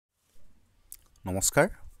নমস্কাৰ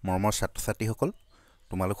মৰমৰ ছাত্ৰ-ছাত্ৰীসকল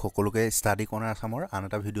তোমালোক সকলোকে ষ্টাডি কৰ্নাৰ আসামৰ আন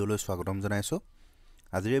এটা ভিডিঅ'লৈ স্বাগতম জনাইছো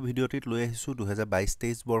আজিৰ এই ভিডিঅ'টিত লৈ আহিছো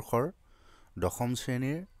 2022-23 বৰ্ষৰ দশম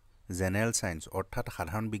শ্ৰেণীৰ জেনেৰেল সায়েন্স অৰ্থাৎ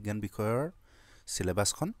সাধাৰণ বিজ্ঞান বিষয়ৰ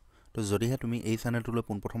সিলেবাসখন তো যদিহে তুমি এই চেনেলটোলৈ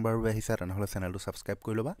পোনপ্ৰথমবাৰ আহিছা তেনেহলে চেনেলটো সাবস্ক্ৰাইব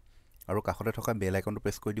কৰি লবা আৰু কাষতে থকা বেল আইকনটো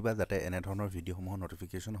প্ৰেছ কৰি দিবা যাতে এনে ধৰণৰ ভিডিঅ'সমূহৰ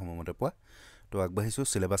নটিফিকেশন সময়মতে পোৱা তো আগবাঢ়িছো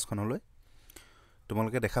সিলেবাসখনলৈ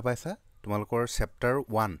তোমালোকে দেখা পাইছা তোমালোকৰ chapter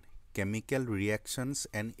 1 Chemical reactions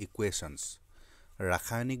and equations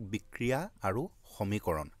ৰাসায়নিক বিক্ৰিয়া আৰু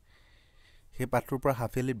সমীকৰণ হে পাঠৰ পৰা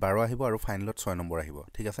হাফেলি 12 আহিব আৰু ফাইনালত 6 নম্বৰ আহিব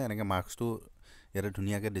ঠিক আছে এনেকৈ মাৰ্কসটো ইয়াতে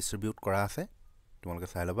ধুনিয়াকৈ ডিস্ট্ৰিবিউট কৰা আছে তোমালোকে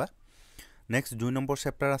চাই লবা নেক্সট 2 নম্বৰ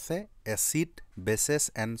চেপ্টাৰ আছে এসিড বেসেস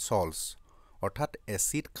এণ্ড সল্টস অৰ্থাৎ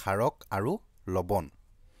এসিড ক্ষাৰক আৰু লৱণ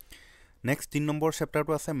নেক্সট 3 নম্বৰ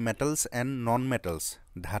চেপ্টাৰটো আছে মেটালস এণ্ড নন মেটালস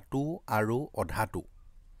ধাতু আৰু অধাতু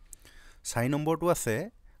 4 নম্বৰটো আছে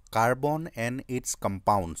Carbon and its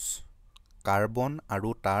compounds Carbon আৰু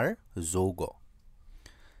তাৰ যৌগ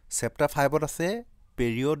Chapter 5 আছে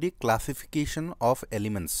Periodic classification of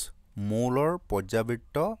elements মৌলৰ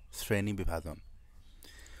পৰ্যায়বৃত্ত শ্ৰেণী বিভাজন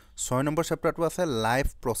 6 নম্বৰ চেপ্টাৰটো আছে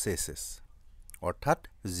Life processes অৰ্থাৎ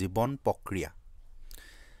জীৱন প্ৰক্ৰিয়া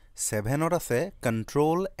 7ত আছে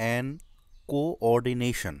Control and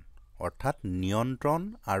coordination অৰ্থাৎ নিয়ন্ত্ৰণ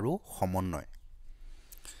আৰু সমন্বয়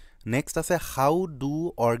Next আছে how do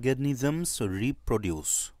organisms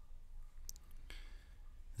reproduce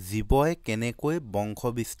জীৱই কেনেকৈ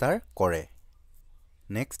বংশ বিস্তাৰ কৰে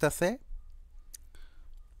Next আছে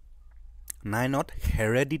 9ত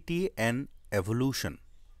heredity and evolution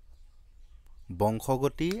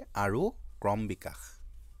বংশগতি আৰু ক্ৰম বিকাশ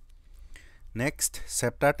Next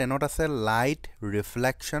chapter 10ত আছে light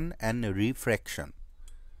reflection and refraction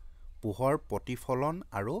পোহৰ প্ৰতিফলন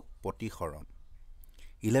আৰু প্ৰতিসৰণ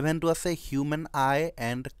 11 টো আছে human eye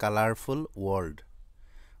and colorful world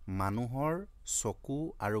মানুহৰ চকু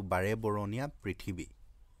আৰু বাৰে বৰণীয়া পৃথিৱী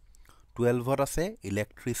 12 ত আছে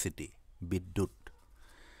electricity বিদ্যুৎ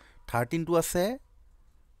 13 টো আছে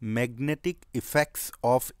magnetic effects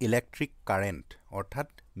of electric current অৰ্থাৎ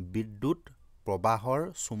বিদ্যুৎ প্ৰবাহৰ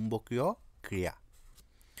চুম্বকীয় ক্ৰিয়া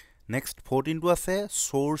next 14 টো আছে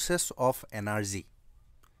sources of energy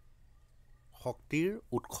শক্তিৰ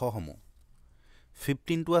উৎসসমূহ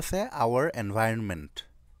 15 টো আছে our environment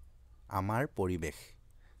আমাৰ পৰিবেশ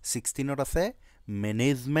 16 ত আছে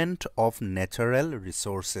management of natural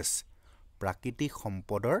resources প্ৰাকৃতিক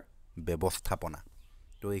সম্পদৰ ব্যৱস্থাপনা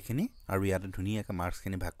তো এইখিনি আৰু ইয়াতে ধুনিয়াকৈ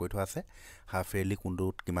মাৰ্কছখিনি ভাগ কৰি থোৱা আছে হাফ ইয়াৰলি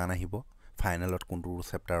কোনটোত কিমান আহিব ফাইনালত কোনটো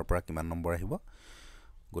চেপ্টাৰৰ পৰা কিমান নম্বৰ আহিব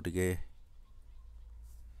গতিকে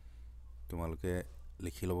তোমালোকে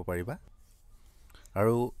লিখি ল'ব পাৰিবা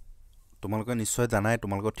আৰু তোমালোকে নিশ্চয় জানাই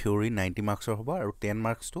তোমালোকৰ থিওৰি 90 মাৰ্কছৰ হ'ব আৰু 10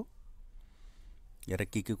 মাৰ্কছটো ইয়াতে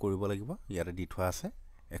কি কৰিব লাগিব ইয়াতে দি থোৱা আছে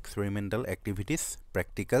এক্সপেৰিমেন্টাল এক্টিভিটিজ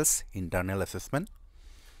প্ৰ্যাকটিকেলছ ইন্টাৰনেল অ্যাসেসমেন্ট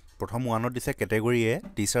প্ৰথম 1ত দিছে ক্যাটেগৰি এ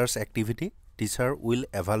teachers activity teacher will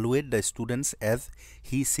এভালুৱেট the students as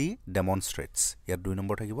he she ডেমনস্ট্ৰেটস ইয়াত 2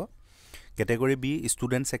 নম্বৰ থাকিব ক্যাটেগৰি বি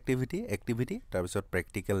ষ্টুডেন্টস এক্টিভিটি তাৰ পিছত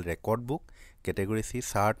প্ৰ্যাকটিকেল ৰেকৰ্ড বুক ক্যাটেগৰি সি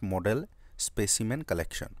চাৰ্ট মডেল স্পেচিমেন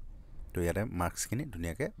কালেকশন তো ইয়াতে মাৰ্কছখিনি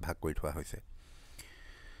ধুনিয়াকৈ ভাগ কৰি থোৱা হৈছে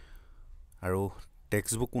আৰু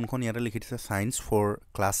টেক্সট বুক কোনখন ইয়াতে লিখি দিছে science four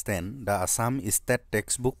class 10 da Assam state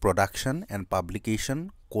text book production and publication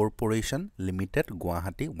corporation limited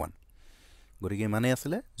Guwahati 1 গতিকে মানে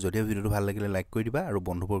আছিল যদি ভিডিওটো ভাল লাগিলে লাইক কৰি দিবা আৰু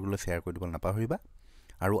বন্ধুবৰ্গলৈ শেয়াৰ কৰি দিব নাপাহৰিবা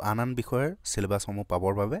আৰু আন বিষয়ৰ সিলেবাছসমূহ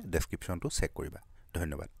পাবৰ বাবে ডেসক্ৰিপশনটো চেক কৰিবা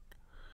ধন্যবাদ